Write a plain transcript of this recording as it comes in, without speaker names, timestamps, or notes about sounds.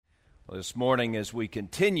This morning, as we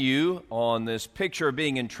continue on this picture of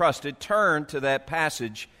being entrusted, turn to that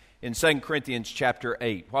passage in 2 Corinthians chapter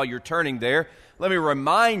 8. While you're turning there, let me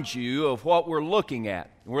remind you of what we're looking at.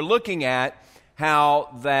 We're looking at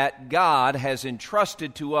how that God has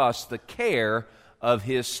entrusted to us the care of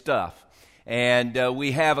His stuff. And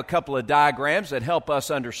we have a couple of diagrams that help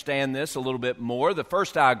us understand this a little bit more. The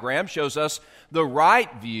first diagram shows us the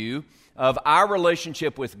right view of our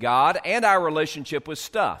relationship with God and our relationship with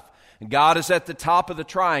stuff. God is at the top of the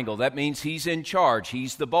triangle. That means He's in charge.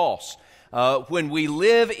 He's the boss. When we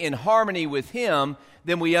live in harmony with Him,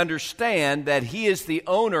 then we understand that He is the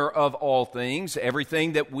owner of all things,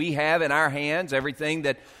 everything that we have in our hands, everything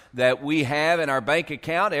that we have in our bank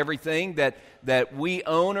account, everything that we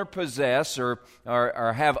own or possess or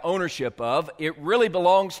have ownership of, it really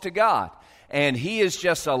belongs to God. And He has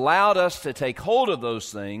just allowed us to take hold of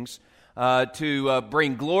those things to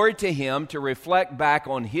bring glory to Him, to reflect back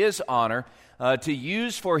on His honor, to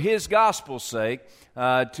use for His gospel's sake,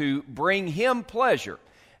 to bring Him pleasure.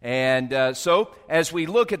 And so, as we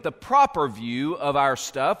look at the proper view of our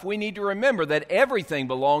stuff, we need to remember that everything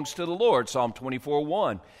belongs to the Lord, Psalm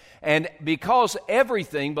 24:1. And because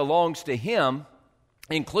everything belongs to Him,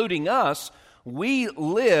 including us, we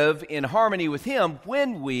live in harmony with Him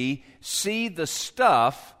when we see the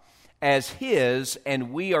stuff as His,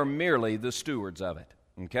 and we are merely the stewards of it.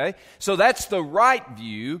 Okay? So that's the right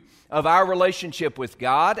view of our relationship with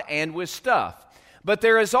God and with stuff. But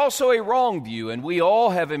there is also a wrong view, and we all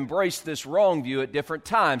have embraced this wrong view at different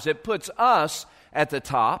times. It puts us at the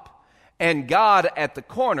top and God at the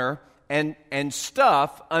corner and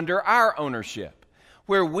stuff under our ownership,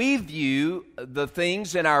 where we view the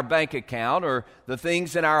things in our bank account or the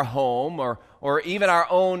things in our home or even our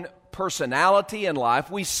own personality in life,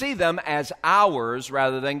 we see them as ours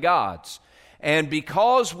rather than God's. And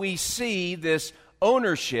because we see this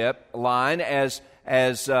ownership line as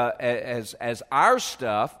our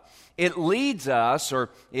stuff, it leads us,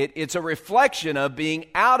 or it's a reflection of being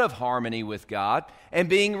out of harmony with God and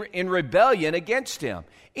being in rebellion against Him.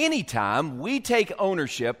 Anytime we take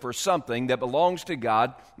ownership for something that belongs to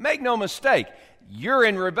God, make no mistake, you're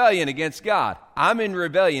in rebellion against God. I'm in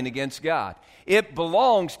rebellion against God. It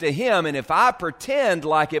belongs to Him, and if I pretend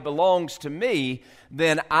like it belongs to me,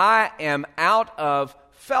 then I am out of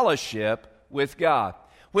fellowship with God.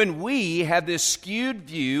 When we have this skewed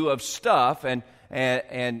view of stuff and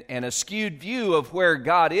a skewed view of where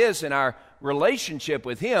God is in our relationship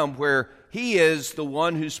with Him, where He is the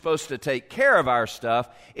one who's supposed to take care of our stuff,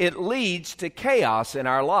 it leads to chaos in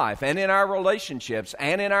our life and in our relationships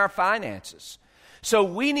and in our finances. So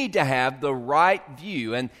we need to have the right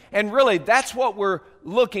view. And really, that's what we're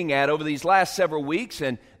looking at over these last several weeks.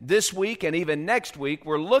 And this week and even next week,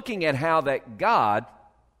 we're looking at how that God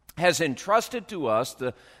has entrusted to us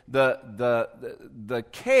the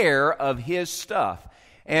care of His stuff.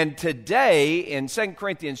 And today, in 2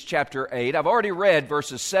 Corinthians chapter 8, I've already read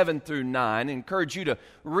verses 7 through 9. I encourage you to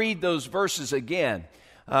read those verses again.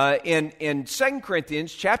 In 2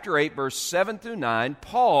 Corinthians chapter 8, verse 7 through 9,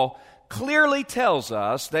 Paul clearly tells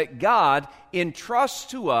us that God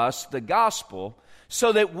entrusts to us the gospel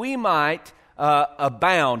so that we might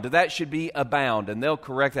abound. That should be abound, and they'll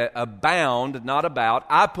correct that. Abound, not about.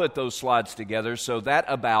 I put those slides together, so that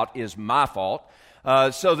about is my fault.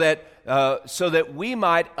 So that we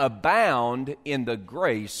might abound in the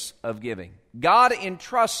grace of giving. God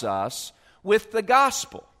entrusts us with the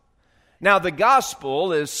gospel. Now, the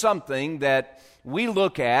gospel is something that we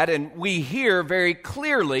look at and we hear very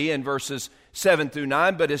clearly in verses 7 through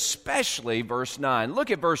 9, but especially verse 9. Look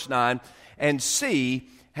at verse 9 and see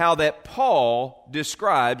how that Paul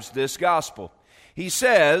describes this gospel. He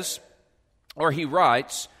says, or he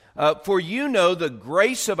writes, "For you know the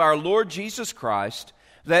grace of our Lord Jesus Christ,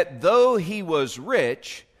 that though He was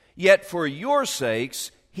rich, yet for your sakes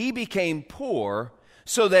He became poor,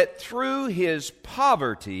 so that through His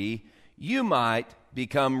poverty you might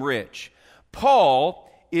become rich."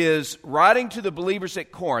 Paul is writing to the believers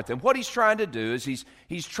at Corinth, and what he's trying to do is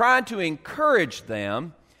he's trying to encourage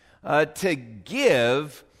them to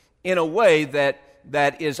give in a way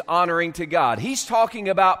that is honoring to God. He's talking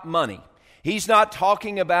about money. He's not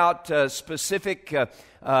talking about specific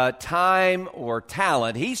time or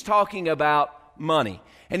talent. He's talking about money.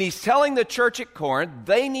 And he's telling the church at Corinth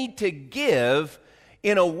they need to give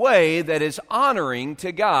in a way that is honoring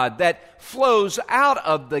to God, that flows out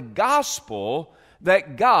of the gospel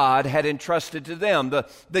that God had entrusted to them.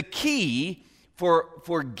 The key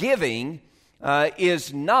for giving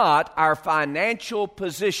is not our financial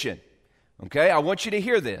position. Okay, I want you to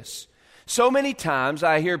hear this. So many times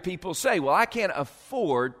I hear people say, well, I can't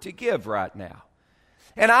afford to give right now.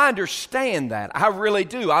 And I understand that. I really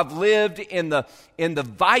do. I've lived in the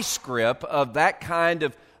vice grip of that kind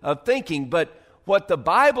of thinking. But what the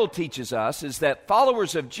Bible teaches us is that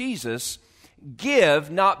followers of Jesus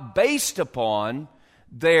give not based upon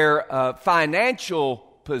their financial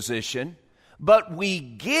position, but we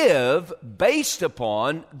give based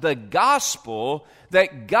upon the gospel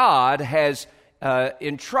that God has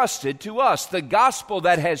entrusted to us, the gospel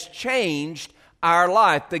that has changed our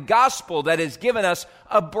life, the gospel that has given us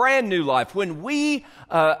a brand new life. When we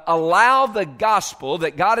allow the gospel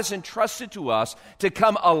that God has entrusted to us to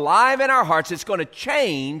come alive in our hearts, it's going to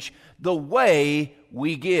change the way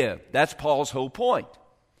we give. That's Paul's whole point.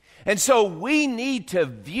 And so we need to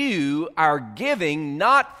view our giving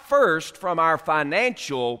not first from our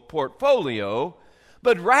financial portfolio,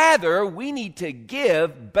 but rather we need to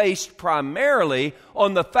give based primarily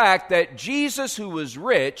on the fact that Jesus, who was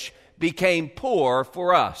rich, became poor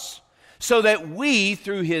for us, so that we,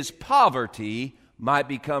 through his poverty, might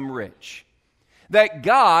become rich. That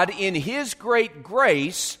God, in his great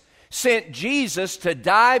grace, sent Jesus to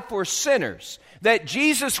die for sinners. That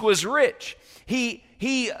Jesus was rich. He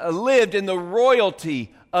lived in the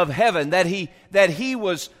royalty of heaven. That he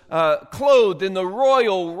was clothed in the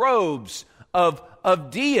royal robes of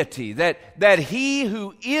deity. That he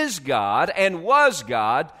who is God and was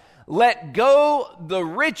God let go the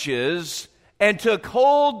riches and took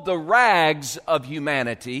hold the rags of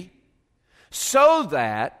humanity, so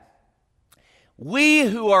that we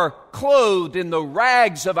who are clothed in the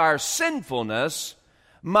rags of our sinfulness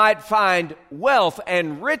might find wealth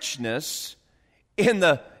and richness in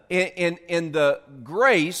the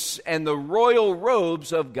grace and the royal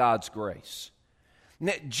robes of God's grace.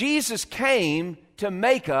 Now, Jesus came to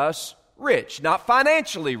make us rich, not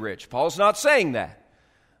financially rich. Paul's not saying that.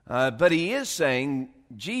 But he is saying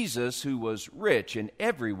Jesus, who was rich in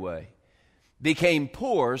every way, became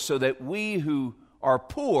poor so that we who are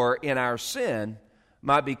poor in our sin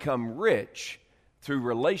might become rich through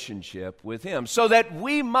relationship with him, so that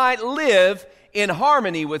we might live in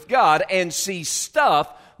harmony with God and see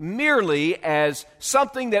stuff merely as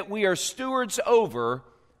something that we are stewards over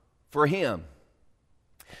for him.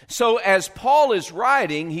 So as Paul is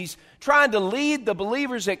writing, he's trying to lead the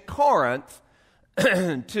believers at Corinth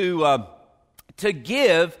to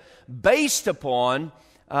give based upon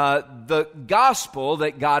the gospel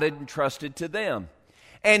that God had entrusted to them.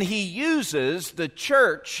 And he uses the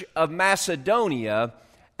church of Macedonia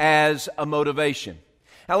as a motivation.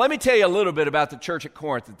 Now let me tell you a little bit about the church at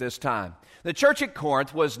Corinth at this time. The church at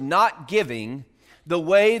Corinth was not giving the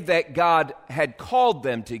way that God had called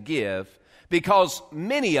them to give, because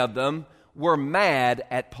many of them were mad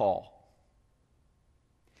at Paul.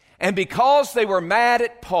 And because they were mad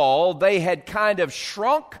at Paul, they had kind of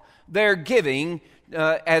shrunk their giving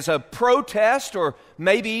as a protest or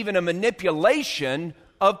maybe even a manipulation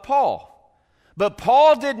of Paul. But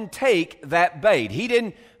Paul didn't take that bait. He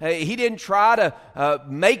didn't try to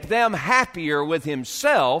make them happier with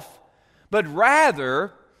himself, but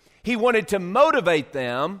rather he wanted to motivate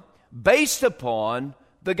them based upon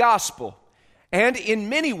the gospel. And in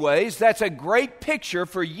many ways, that's a great picture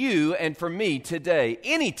for you and for me today.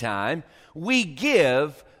 Anytime we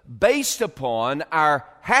give based upon our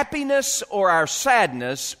happiness or our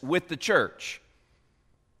sadness with the church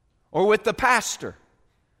or with the pastor,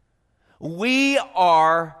 we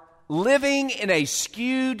are living in a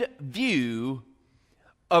skewed view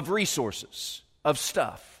of resources, of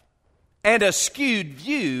stuff, and a skewed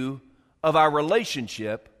view of our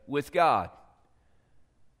relationship with God.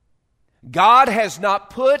 God has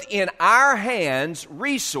not put in our hands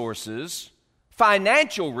resources,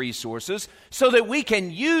 financial resources, so that we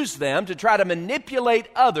can use them to try to manipulate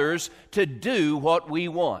others to do what we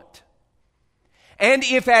want. And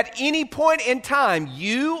if at any point in time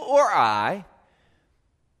you or I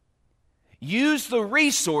use the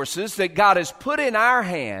resources that God has put in our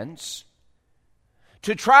hands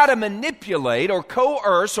to try to manipulate or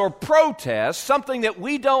coerce or protest something that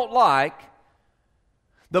we don't like,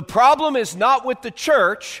 the problem is not with the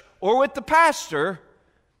church or with the pastor,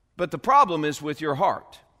 but the problem is with your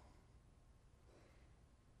heart.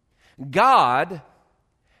 God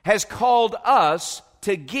has called us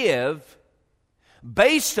to give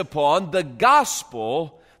based upon the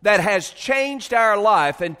gospel that has changed our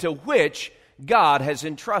life and to which God has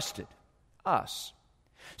entrusted us.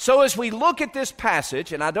 So as we look at this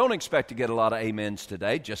passage, and I don't expect to get a lot of amens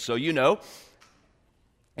today, just so you know,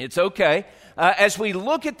 it's okay. As we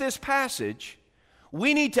look at this passage,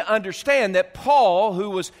 we need to understand that Paul, who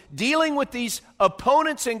was dealing with these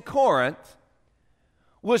opponents in Corinth,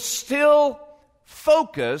 was still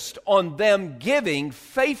focused on them giving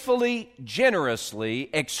faithfully, generously,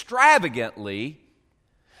 extravagantly,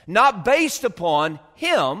 not based upon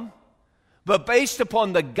him, but based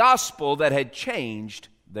upon the gospel that had changed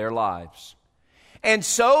their lives. And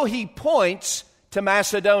so he points to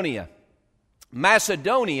Macedonia.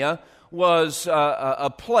 Macedonia was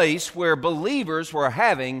a place where believers were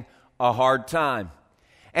having a hard time.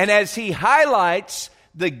 And as he highlights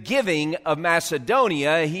the giving of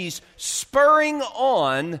Macedonia, he's spurring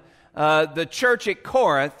on the church at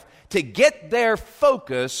Corinth to get their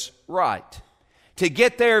focus right, to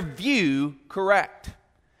get their view correct,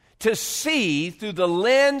 to see through the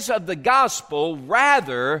lens of the gospel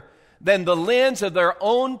rather than the lens of their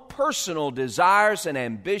own personal desires and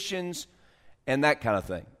ambitions and that kind of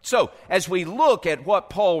thing. So, as we look at what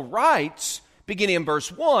Paul writes, beginning in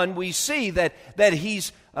verse 1, we see that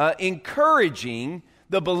he's encouraging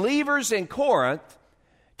the believers in Corinth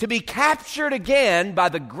to be captured again by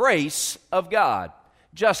the grace of God,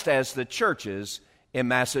 just as the churches in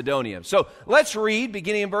Macedonia. So, let's read,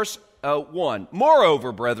 beginning in verse 1.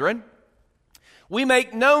 Moreover, brethren, we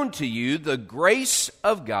make known to you the grace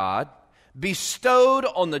of God bestowed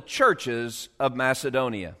on the churches of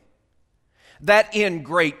Macedonia, that in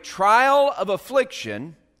great trial of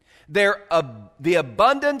affliction, the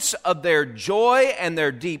abundance of their joy and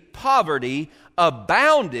their deep poverty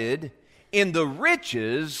abounded in the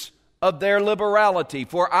riches of their liberality.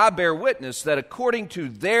 For I bear witness that according to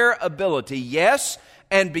their ability, yes,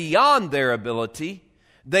 and beyond their ability,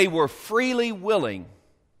 they were freely willing,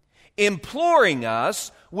 imploring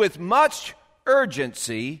us with much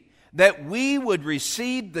urgency that we would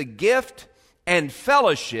receive the gift and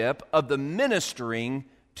fellowship of the ministering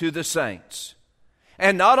to the saints.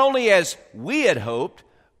 And not only as we had hoped,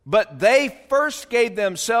 but they first gave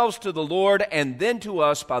themselves to the Lord and then to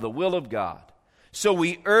us by the will of God. So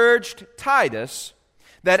we urged Titus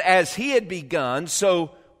that as he had begun,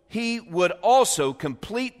 so he would also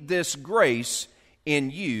complete this grace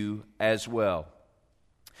in you as well.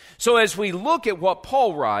 So as we look at what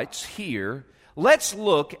Paul writes here, let's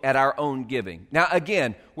look at our own giving. Now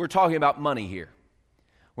again, we're talking about money here.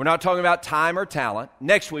 We're not talking about time or talent.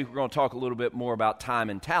 Next week we're going to talk a little bit more about time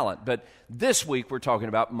and talent, but this week we're talking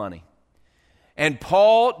about money. And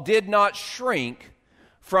Paul did not shrink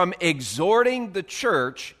from exhorting the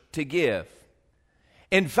church to give.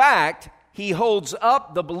 In fact, he holds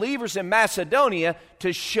up the believers in Macedonia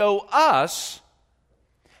to show us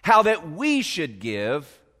how that we should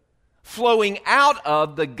give, flowing out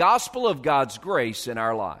of the gospel of God's grace in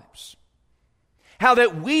our lives. How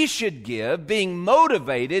that we should give, being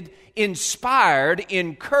motivated, inspired,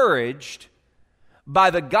 encouraged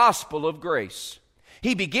by the gospel of grace.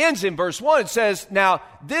 He begins in verse 1 and says, now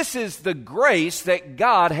this is the grace that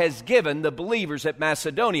God has given the believers at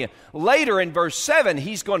Macedonia. Later in verse 7,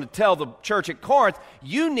 he's going to tell the church at Corinth,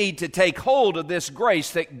 you need to take hold of this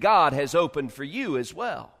grace that God has opened for you as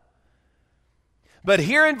well. But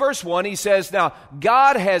here in verse 1, he says, now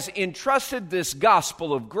God has entrusted this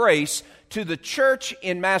gospel of grace to the church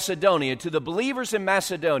in Macedonia, to the believers in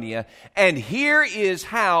Macedonia, and here is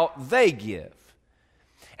how they give.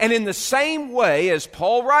 And in the same way as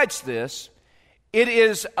Paul writes this, it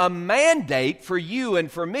is a mandate for you and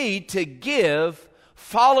for me to give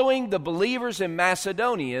following the believers in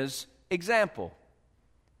Macedonia's example.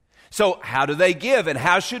 So how do they give and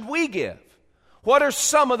how should we give? What are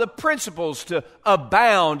some of the principles to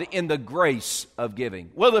abound in the grace of giving?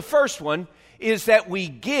 Well, the first one is that we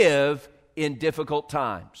give in difficult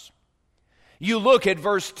times. You look at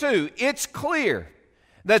verse 2, it's clear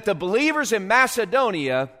that the believers in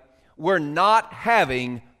Macedonia were not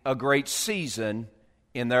having a great season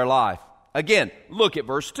in their life. Again, look at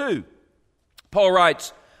verse 2. Paul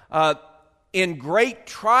writes, in great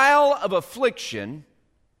trial of affliction,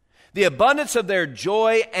 the abundance of their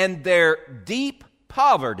joy and their deep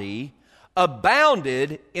poverty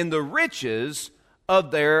abounded in the riches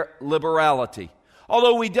of their liberality.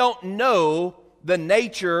 Although we don't know the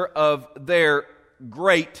nature of their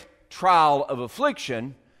great trial of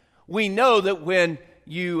affliction, we know that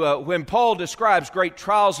when Paul describes great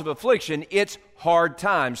trials of affliction, it's hard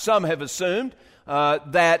times. Some have assumed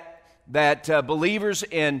that believers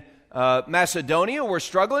in Macedonia were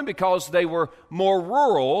struggling because they were more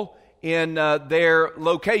rural in their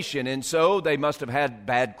location, and so they must have had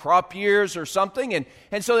bad crop years or something,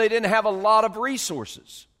 and so they didn't have a lot of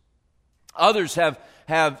resources. Others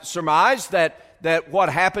have surmised that what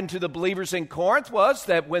happened to the believers in Corinth was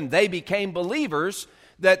that when they became believers,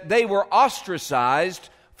 that they were ostracized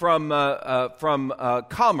from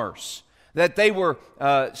commerce, that they were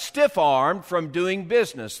stiff-armed from doing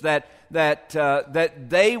business, that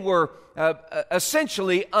they were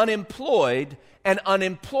essentially unemployed and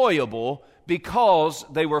unemployable because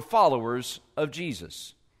they were followers of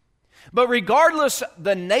Jesus. But regardless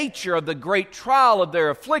the nature of the great trial of their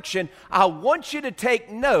affliction, I want you to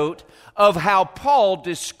take note of how Paul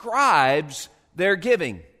describes their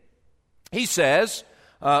giving. He says,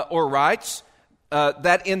 or writes,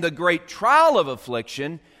 that in the great trial of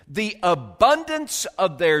affliction, the abundance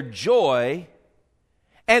of their joy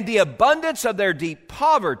and the abundance of their deep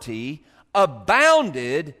poverty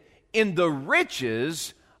abounded in the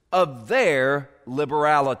riches of their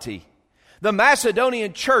liberality. The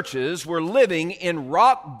Macedonian churches were living in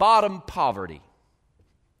rock-bottom poverty.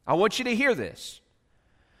 I want you to hear this.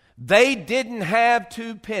 They didn't have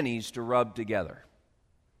 2 pennies to rub together.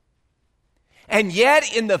 And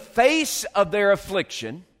yet, in the face of their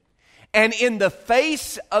affliction, and in the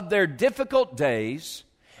face of their difficult days,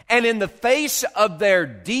 and in the face of their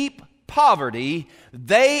deep poverty,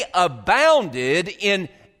 they abounded in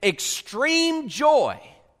extreme joy.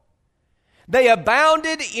 They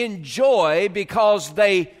abounded in joy because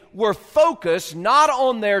they were focused not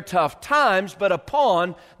on their tough times, but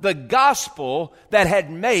upon the gospel that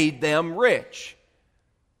had made them rich.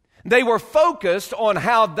 They were focused on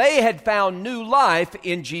how they had found new life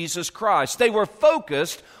in Jesus Christ. They were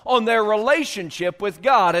focused on their relationship with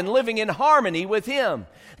God and living in harmony with Him.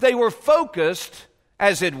 They were focused,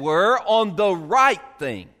 as it were, on the right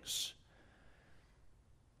things.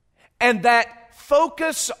 And that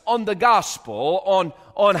focus on the gospel,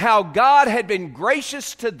 on how God had been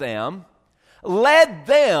gracious to them, led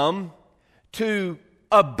them to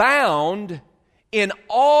abound in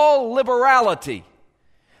all liberality.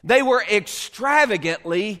 They were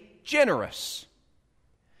extravagantly generous.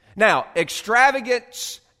 Now,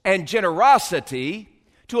 extravagance and generosity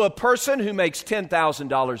to a person who makes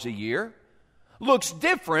 $10,000 a year looks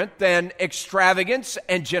different than extravagance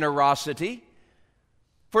and generosity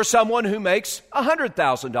for someone who makes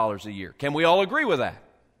 $100,000 a year. Can we all agree with that?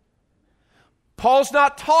 Paul's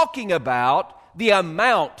not talking about the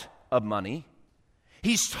amount of money.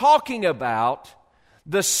 He's talking about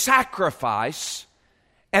the sacrifice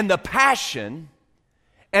and the passion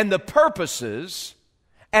and the purposes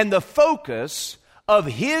and the focus of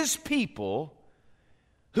His people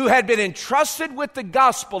who had been entrusted with the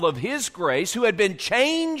gospel of His grace, who had been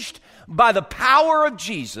changed by the power of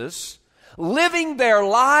Jesus, living their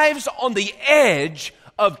lives on the edge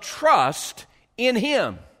of trust in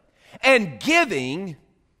Him and giving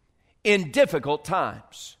in difficult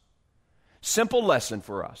times. Simple lesson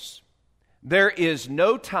for us. There is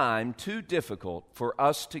no time too difficult for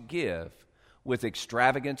us to give with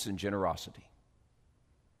extravagance and generosity.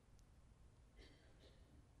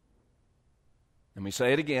 Let me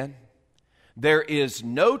say it again. There is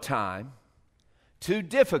no time too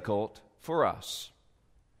difficult for us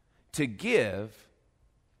to give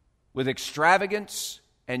with extravagance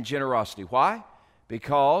and generosity. Why?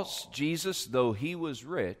 Because Jesus, though He was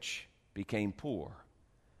rich, became poor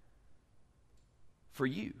for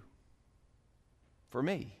you, for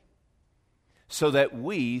me, so that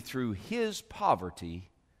we, through His poverty,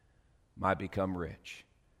 might become rich.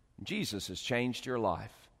 Jesus has changed your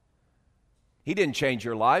life. He didn't change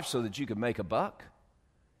your life so that you could make a buck.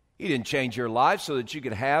 He didn't change your life so that you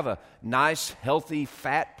could have a nice, healthy,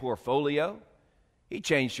 fat portfolio. He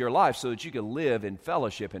changed your life so that you could live in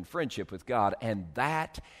fellowship and friendship with God, and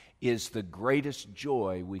that is the greatest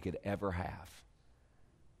joy we could ever have.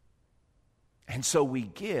 And so we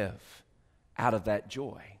give out of that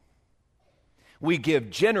joy. We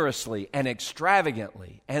give generously and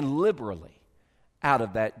extravagantly and liberally out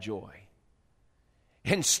of that joy.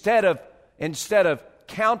 Instead of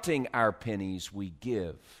counting our pennies, we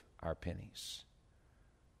give our pennies.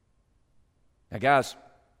 Now, guys,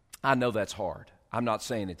 I know that's hard. I'm not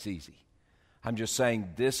saying it's easy. I'm just saying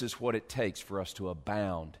this is what it takes for us to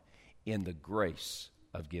abound in the grace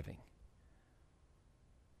of giving.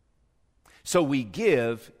 So we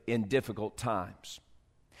give in difficult times.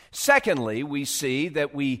 Secondly, we see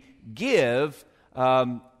that we give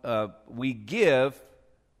beyond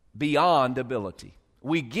ability.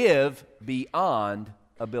 We give beyond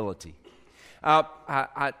ability.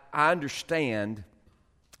 I understand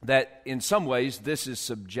that in some ways this is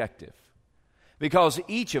subjective, because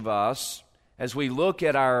each of us, as we look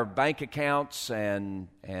at our bank accounts and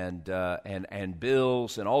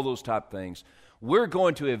bills and all those type things, we're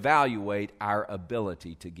going to evaluate our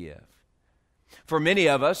ability to give. For many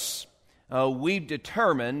of us, we've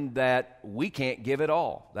determined that we can't give at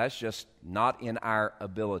all. That's just not in our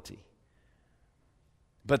ability.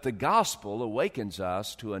 But the gospel awakens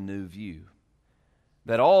us to a new view,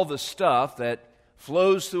 that all the stuff that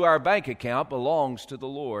flows through our bank account belongs to the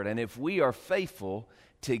Lord. And if we are faithful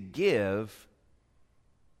to give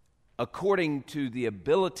according to the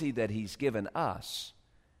ability that He's given us,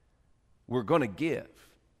 we're going to give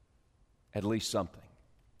at least something.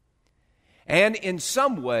 And in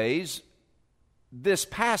some ways, this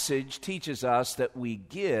passage teaches us that we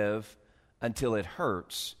give until it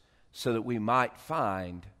hurts so that we might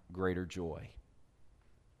find greater joy.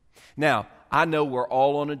 Now, I know we're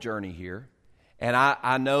all on a journey here, and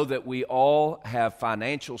I know that we all have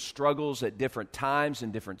financial struggles at different times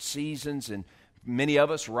and different seasons, and many of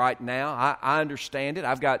us right now, I understand it.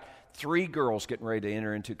 I've got 3 girls getting ready to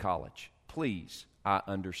enter into college. Please, I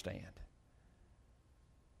understand.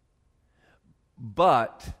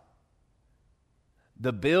 But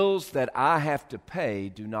the bills that I have to pay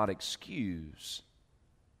do not excuse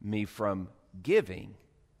me from giving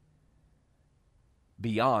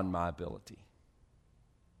beyond my ability.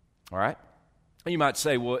 All right? And you might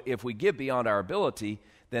say, well, if we give beyond our ability,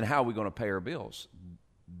 then how are we going to pay our bills?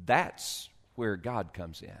 That's where God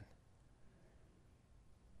comes in.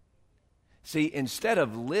 See, instead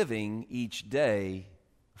of living each day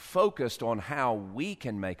focused on how we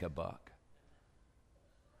can make a buck,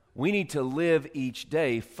 we need to live each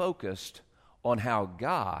day focused on how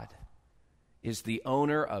God is the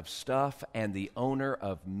owner of stuff and the owner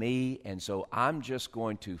of me, and so I'm just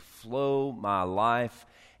going to flow my life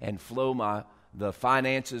and flow the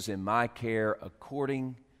finances in my care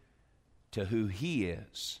according to who He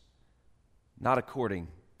is, not according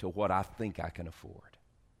to what I think I can afford.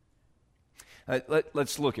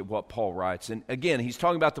 Let's look at what Paul writes. And again, he's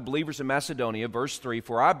talking about the believers in Macedonia, verse 3,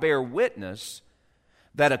 "For I bear witness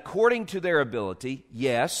that according to their ability,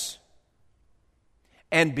 yes,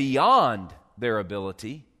 and beyond their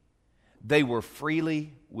ability, they were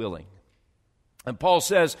freely willing." And Paul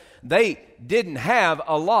says they didn't have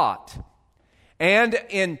a lot. And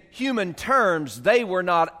in human terms, they were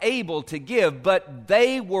not able to give, but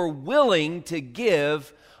they were willing to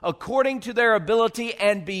give according to their ability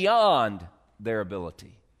and beyond their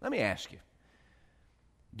ability. Let me ask you,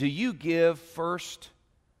 do you give first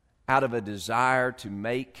out of a desire to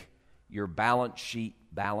make your balance sheet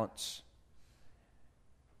balance?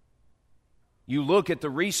 You look at the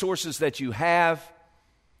resources that you have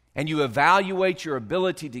and you evaluate your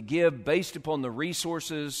ability to give based upon the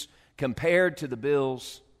resources compared to the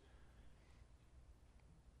bills.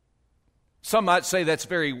 Some might say that's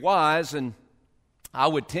very wise, and I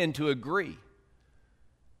would tend to agree,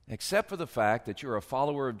 except for the fact that you're a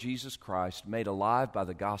follower of Jesus Christ, made alive by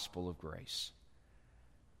the gospel of grace.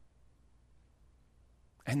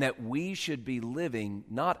 And that we should be living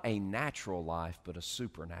not a natural life, but a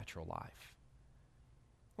supernatural life.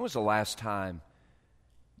 When was the last time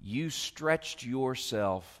you stretched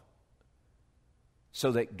yourself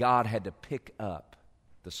so that God had to pick up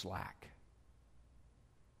the slack?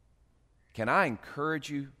 Can I encourage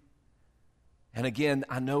you? And again,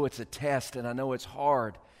 I know it's a test and I know it's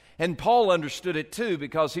hard. And Paul understood it too,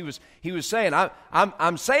 because he was saying,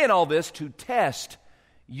 I'm saying all this to test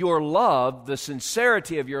your love, the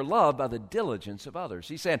sincerity of your love, by the diligence of others.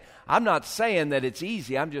 He's saying, I'm not saying that it's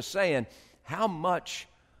easy. I'm just saying, how much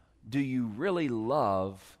do you really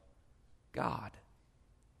love God?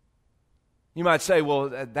 You might say, well,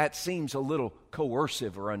 that seems a little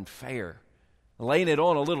coercive or unfair. Laying it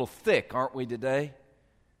on a little thick, aren't we today?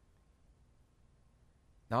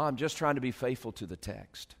 No, I'm just trying to be faithful to the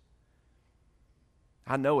text.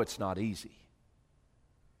 I know it's not easy.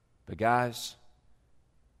 But guys,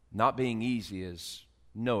 not being easy is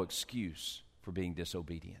no excuse for being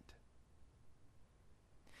disobedient.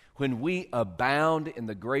 When we abound in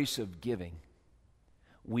the grace of giving,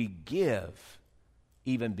 we give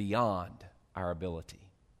even beyond our ability.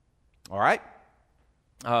 All right?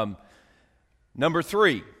 Number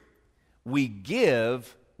 3, we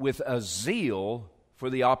give with a zeal for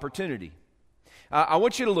the opportunity. I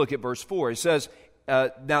want you to look at verse 4. It says,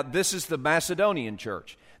 now this is the Macedonian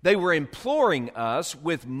church. They were imploring us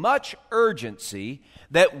with much urgency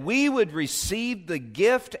that we would receive the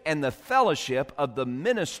gift and the fellowship of the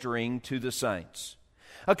ministering to the saints.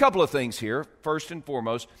 A couple of things here. First and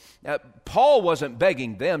foremost, Paul wasn't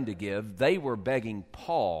begging them to give. They were begging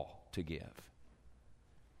Paul to give.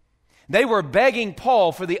 They were begging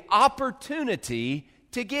Paul for the opportunity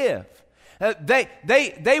to give. They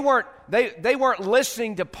weren't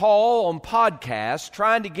listening to Paul on podcasts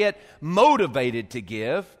trying to get motivated to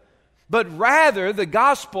give, but rather the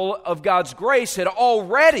gospel of God's grace had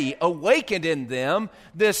already awakened in them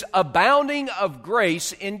this abounding of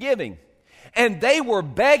grace in giving. And they were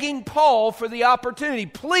begging Paul for the opportunity.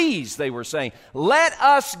 Please, they were saying, let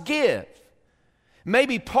us give.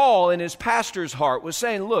 Maybe Paul, in his pastor's heart, was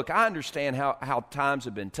saying, look, I understand how times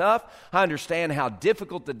have been tough. I understand how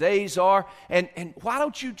difficult the days are. And why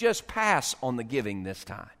don't you just pass on the giving this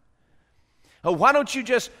time? Why don't you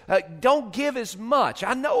just don't give as much?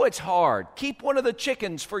 I know it's hard. Keep one of the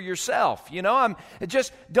chickens for yourself.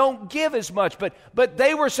 Just don't give as much. But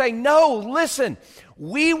they were saying, no, listen,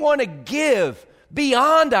 we want to give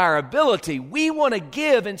beyond our ability. We want to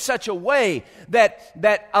give in such a way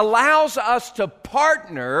that allows us to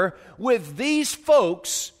partner with these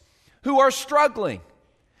folks who are struggling.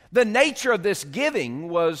 The nature of this giving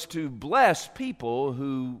was to bless people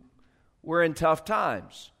who were in tough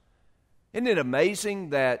times. Isn't it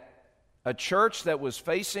amazing that a church that was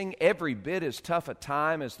facing every bit as tough a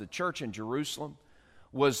time as the church in Jerusalem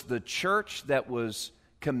was the church that was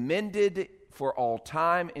commended for all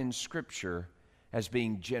time in Scripture as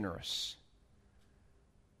being generous?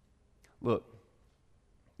 Look,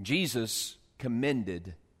 Jesus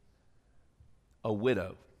commended a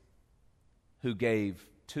widow who gave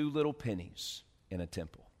 2 little pennies in a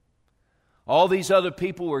temple. All these other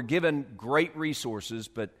people were given great resources,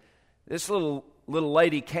 but this little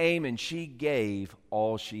lady came and she gave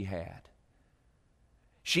all she had.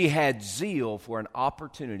 She had zeal for an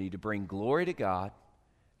opportunity to bring glory to God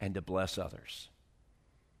and to bless others.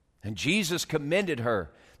 And Jesus commended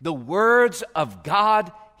her. The words of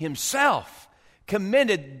God Himself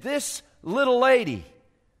commended this little lady,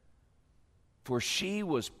 for she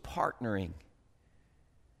was partnering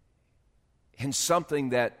in something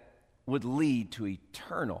that would lead to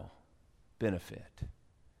eternal benefit.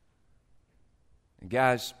 And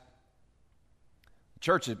guys, the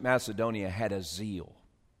church at Macedonia had a zeal,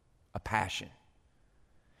 a passion.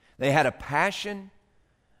 They had a passion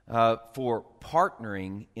for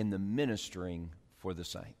partnering in the ministering for the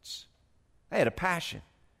saints. They had a passion.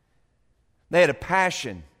 They had a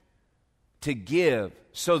passion to give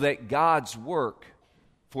so that God's work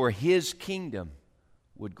for His kingdom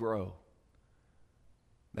would grow.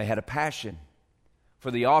 They had a passion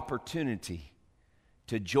for the opportunity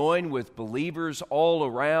to join with believers all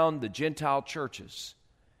around the Gentile churches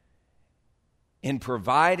in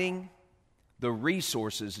providing the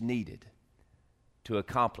resources needed to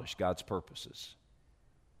accomplish God's purposes.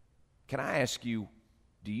 Can I ask you,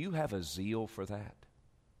 do you have a zeal for that?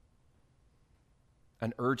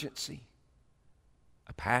 An urgency?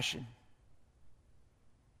 A passion?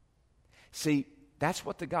 See, that's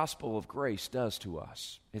what the gospel of grace does to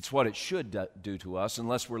us. It's what it should do to us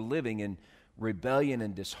unless we're living in rebellion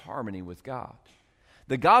and disharmony with God.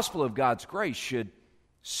 The gospel of God's grace should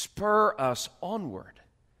spur us onward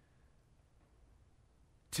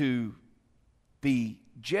to be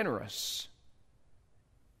generous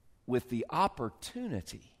with the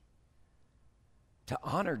opportunity to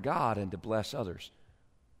honor God and to bless others.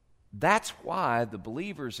 That's why the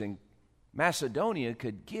believers in Macedonia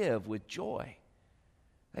could give with joy.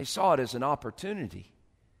 They saw it as an opportunity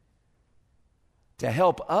to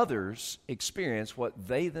help others experience what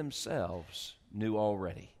they themselves knew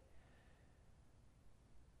already.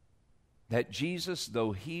 That Jesus,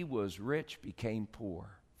 though He was rich, became poor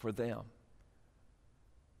for them,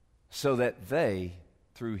 so that they,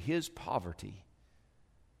 through His poverty,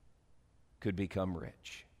 could become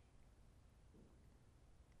rich.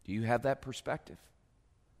 Do you have that perspective?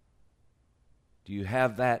 Do you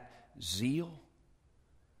have that zeal?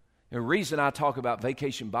 The reason I talk about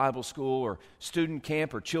Vacation Bible School or student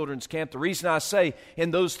camp or children's camp, the reason I say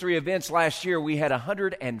in those 3 events last year we had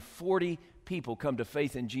 140 people come to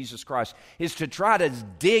faith in Jesus Christ is to try to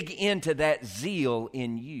dig into that zeal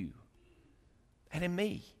in you and in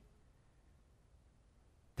me.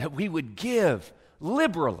 That we would give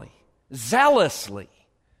liberally, zealously,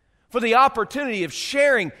 for the opportunity of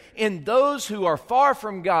sharing in those who are far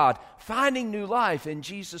from God, finding new life in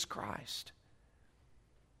Jesus Christ.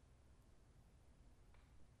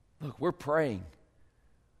 Look, we're praying.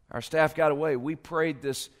 Our staff got away. We prayed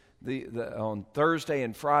this on Thursday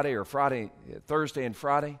and Friday, or Thursday and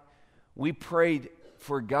Friday. We prayed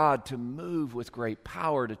for God to move with great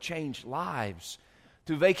power to change lives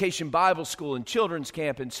through Vacation Bible School and children's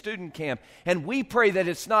camp and student camp. And we pray that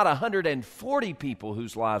it's not 140 people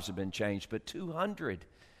whose lives have been changed, but 200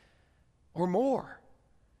 or more.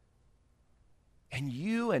 And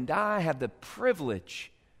you and I have the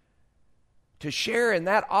privilege to share in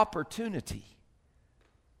that opportunity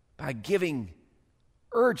by giving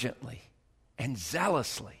urgently and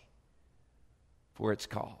zealously for its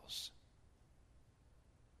cause.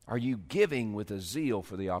 Are you giving with a zeal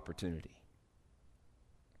for the opportunity?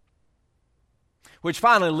 Which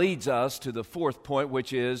finally leads us to the fourth point,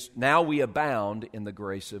 which is now we abound in the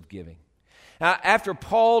grace of giving. Now, after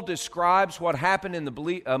Paul describes what happened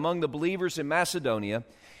among the believers in Macedonia,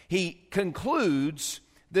 he concludes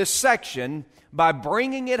this section by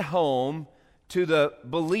bringing it home to the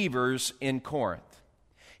believers in Corinth.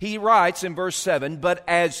 He writes in verse 7, "But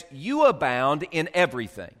as you abound in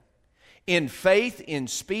everything, in faith, in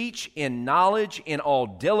speech, in knowledge, in all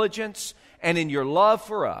diligence, and in your love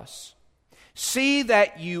for us, see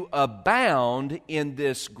that you abound in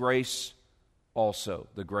this grace also,"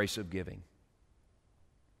 the grace of giving.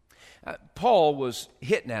 Paul was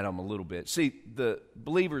hitting at them a little bit. See, the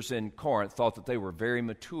believers in Corinth thought that they were very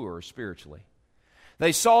mature spiritually.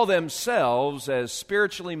 They saw themselves as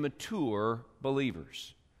spiritually mature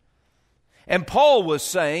believers. And Paul was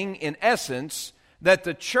saying, in essence, that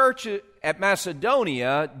the church at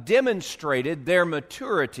Macedonia demonstrated their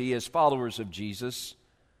maturity as followers of Jesus,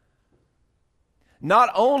 not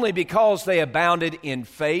only because they abounded in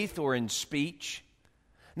faith or in speech,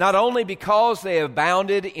 not only because they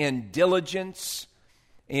abounded in diligence,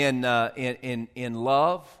 in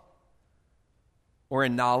love, or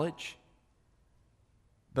in knowledge,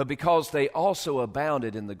 but because they also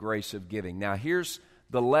abounded in the grace of giving. Now, here's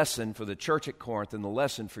the lesson for the church at Corinth and the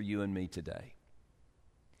lesson for you and me today.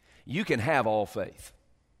 You can have all faith.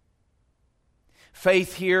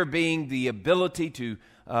 Faith here being the ability to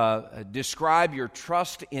describe your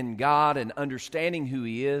trust in God and understanding who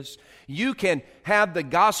He is. You can have the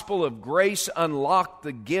gospel of grace unlock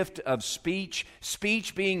the gift of speech.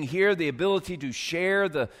 Speech being here the ability to share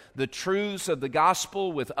the truths of the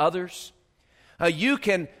gospel with others. You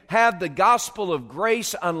can have the gospel of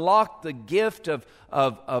grace unlock the gift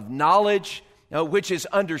of knowledge, which is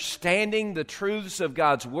understanding the truths of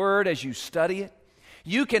God's Word as you study it.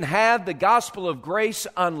 You can have the gospel of grace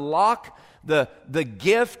unlock the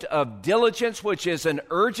gift of diligence, which is an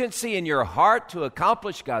urgency in your heart to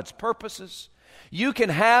accomplish God's purposes. You can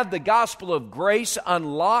have the gospel of grace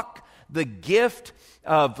unlock the gift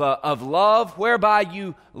of love, whereby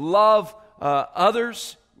you love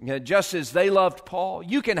others just as they loved Paul.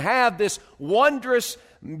 You can have this wondrous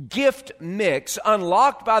gift mix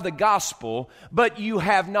unlocked by the gospel, but you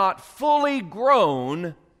have not fully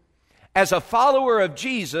grown as a follower of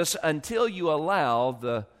Jesus until you allow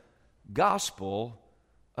the gospel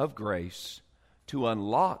of grace to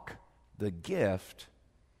unlock the gift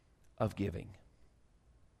of giving.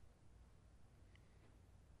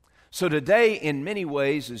 So today, in many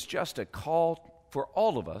ways, is just a call for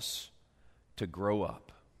all of us to grow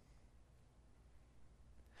up.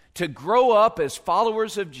 To grow up as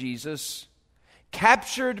followers of Jesus,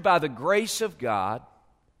 captured by the grace of God,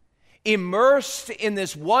 immersed in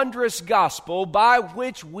this wondrous gospel by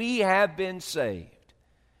which we have been saved.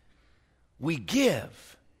 We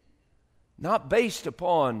give, not based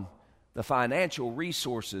upon the financial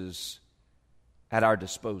resources at our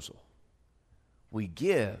disposal. We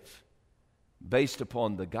give based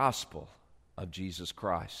upon the gospel of Jesus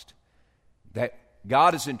Christ that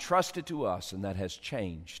God has entrusted to us and that has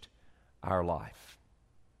changed our life.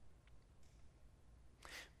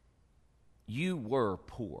 You were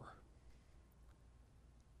poor,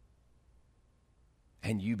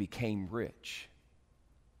 and you became rich,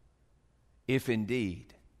 if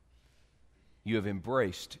indeed you have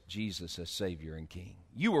embraced Jesus as Savior and King.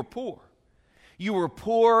 You were poor. You were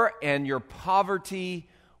poor, and your poverty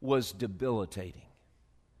was debilitating.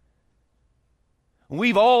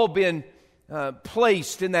 We've all been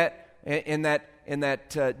placed in that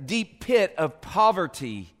deep pit of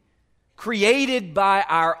poverty created by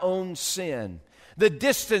our own sin. The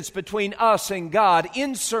distance between us and God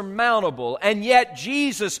insurmountable, and yet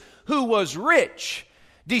Jesus, who was rich,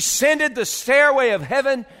 descended the stairway of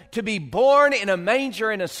heaven to be born in a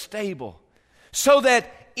manger in a stable, so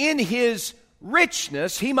that in His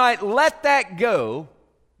richness He might let that go,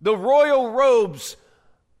 the royal robes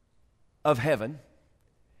of heaven.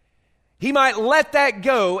 He might let that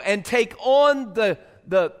go and take on the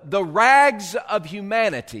rags of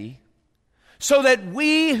humanity, so that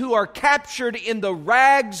we who are captured in the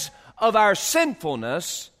rags of our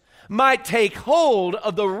sinfulness might take hold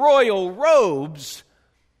of the royal robes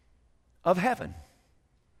of heaven.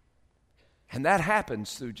 And that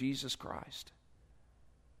happens through Jesus Christ.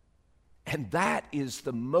 And that is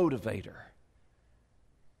the motivator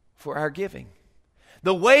for our giving.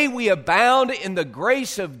 The way we abound in the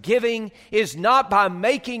grace of giving is not by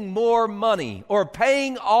making more money or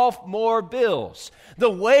paying off more bills. The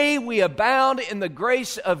way we abound in the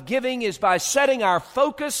grace of giving is by setting our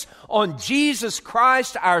focus on Jesus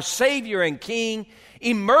Christ, our Savior and King,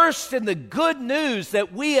 immersed in the good news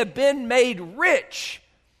that we have been made rich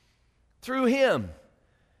through Him,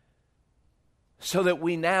 so that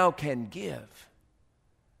we now can give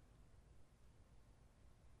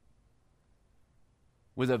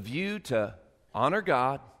with a view to honor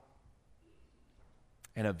God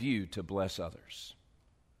and a view to bless others.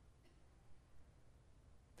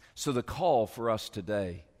 So the call for us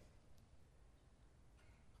today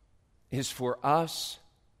is for us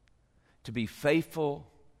to be faithful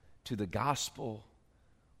to the gospel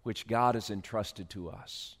which God has entrusted to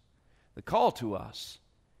us. The call to us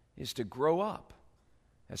is to grow up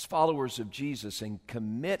as followers of Jesus and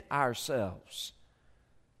commit ourselves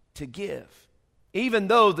to give. Even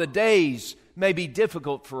though the days may be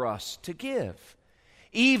difficult for us, to give.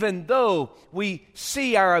 Even though we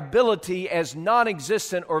see our ability as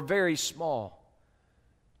non-existent or very small,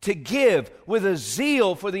 to give with a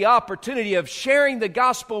zeal for the opportunity of sharing the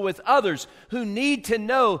gospel with others who need to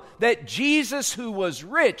know that Jesus, who was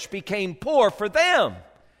rich, became poor for them,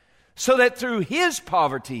 so that through His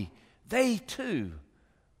poverty, they too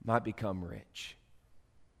might become rich.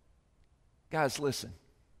 Guys, listen.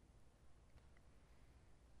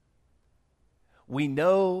 We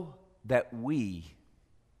know that we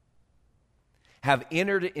have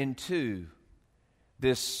entered into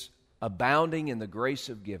this abounding in the grace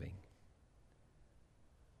of giving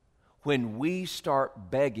when we start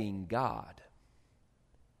begging God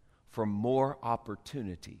for more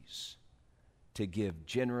opportunities to give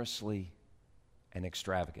generously and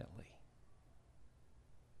extravagantly.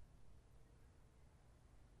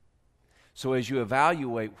 So as you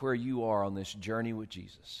evaluate where you are on this journey with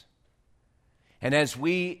Jesus, and as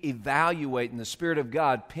we evaluate, and the Spirit of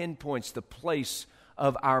God pinpoints the place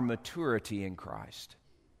of our maturity in Christ,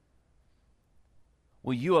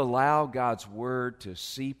 will you allow God's Word to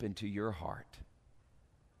seep into your heart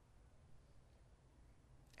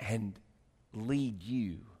and lead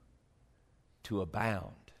you to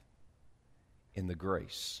abound in the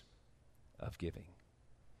grace of giving?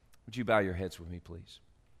 Would you bow your heads with me, please?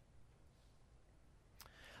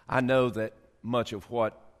 I know that much of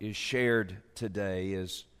what is shared today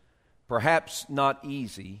is perhaps not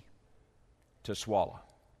easy to swallow.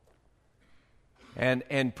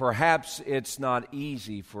 And perhaps it's not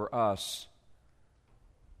easy for us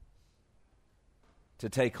to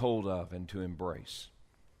take hold of and to embrace.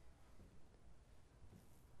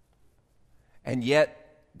 And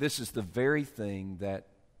yet, this is the very thing that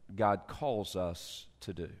God calls us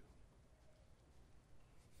to do.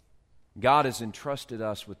 God has entrusted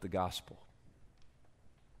us with the gospel.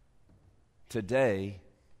 Today,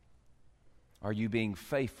 are you being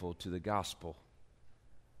faithful to the gospel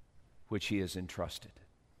which He has entrusted?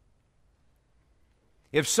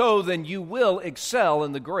 If so, then you will excel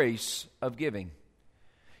in the grace of giving.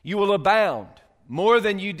 You will abound more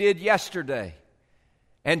than you did yesterday.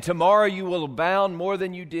 And tomorrow you will abound more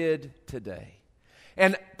than you did today.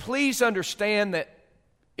 And please understand that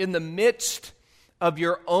in the midst of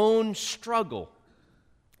your own struggle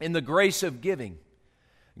in the grace of giving,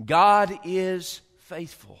 God is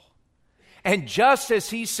faithful. And just as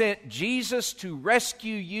He sent Jesus to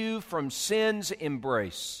rescue you from sin's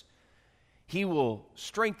embrace, He will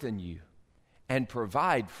strengthen you and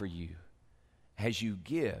provide for you as you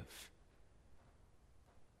give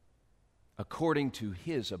according to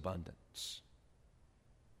His abundance.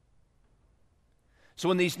 So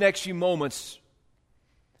in these next few moments,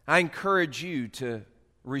 I encourage you to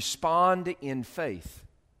respond in faith,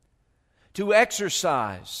 to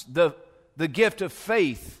exercise the gift of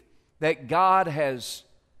faith that God has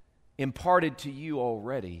imparted to you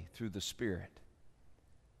already through the Spirit.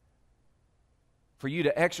 For you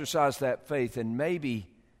to exercise that faith, and maybe,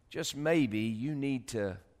 just maybe, you need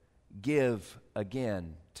to give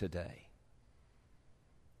again today.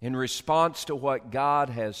 In response to what God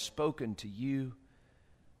has spoken to you,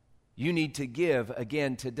 you need to give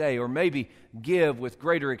again today, or maybe give with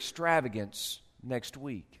greater extravagance next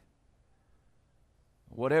week.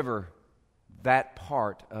 Whatever that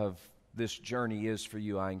part of this journey is for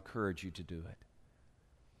you, I encourage you to do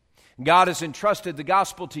it. God has entrusted the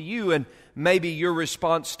gospel to you, and maybe your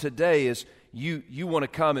response today is you want to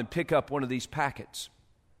come and pick up one of these packets,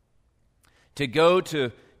 to go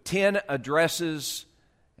to 10 addresses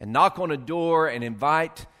and knock on a door and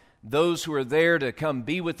invite those who are there to come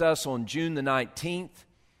be with us on June the 19th.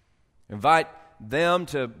 Invite them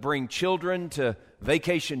to bring children to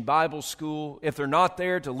Vacation Bible School. If they're not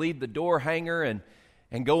there, to leave the door hanger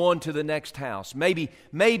and go on to the next house. Maybe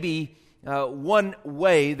one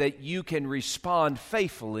way that you can respond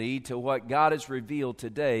faithfully to what God has revealed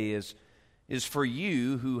today is for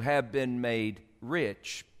you who have been made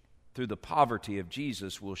rich through the poverty of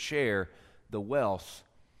Jesus will share the wealth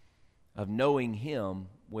of knowing Him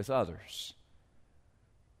with others.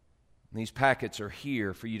 And these packets are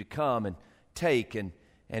here for you to come and take and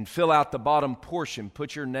fill out the bottom portion.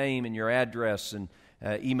 Put your name and your address and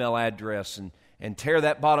email address and tear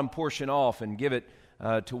that bottom portion off and give it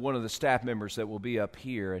to one of the staff members that will be up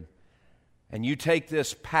here. And you take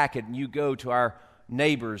this packet and you go to our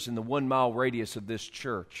neighbors in the 1 mile radius of this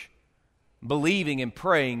church, believing and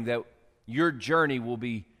praying that your journey will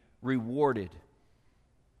be rewarded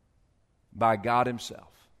by God Himself.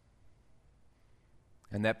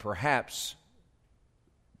 And that perhaps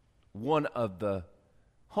one of the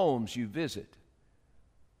homes you visit,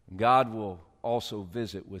 God will also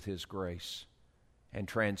visit with His grace and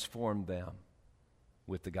transform them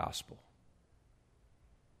with the gospel.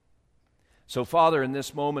 So, Father, in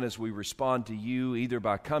this moment as we respond to You, either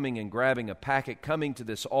by coming and grabbing a packet, coming to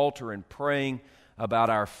this altar and praying about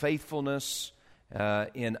our faithfulness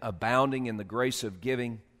in abounding in the grace of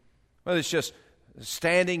giving, whether it's just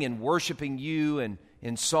standing and worshiping You and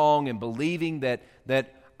in song and believing that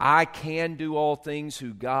I can do all things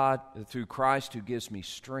through Christ who gives me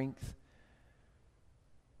strength.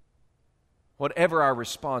 Whatever our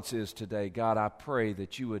response is today, God, I pray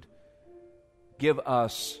that You would give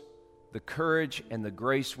us the courage and the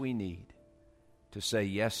grace we need to say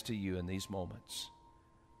yes to You in these moments.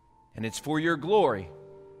 And it's for Your glory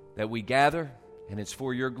that we gather, and it's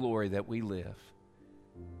for Your glory that we live.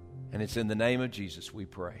 And it's in the name of Jesus we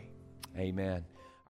pray. Amen.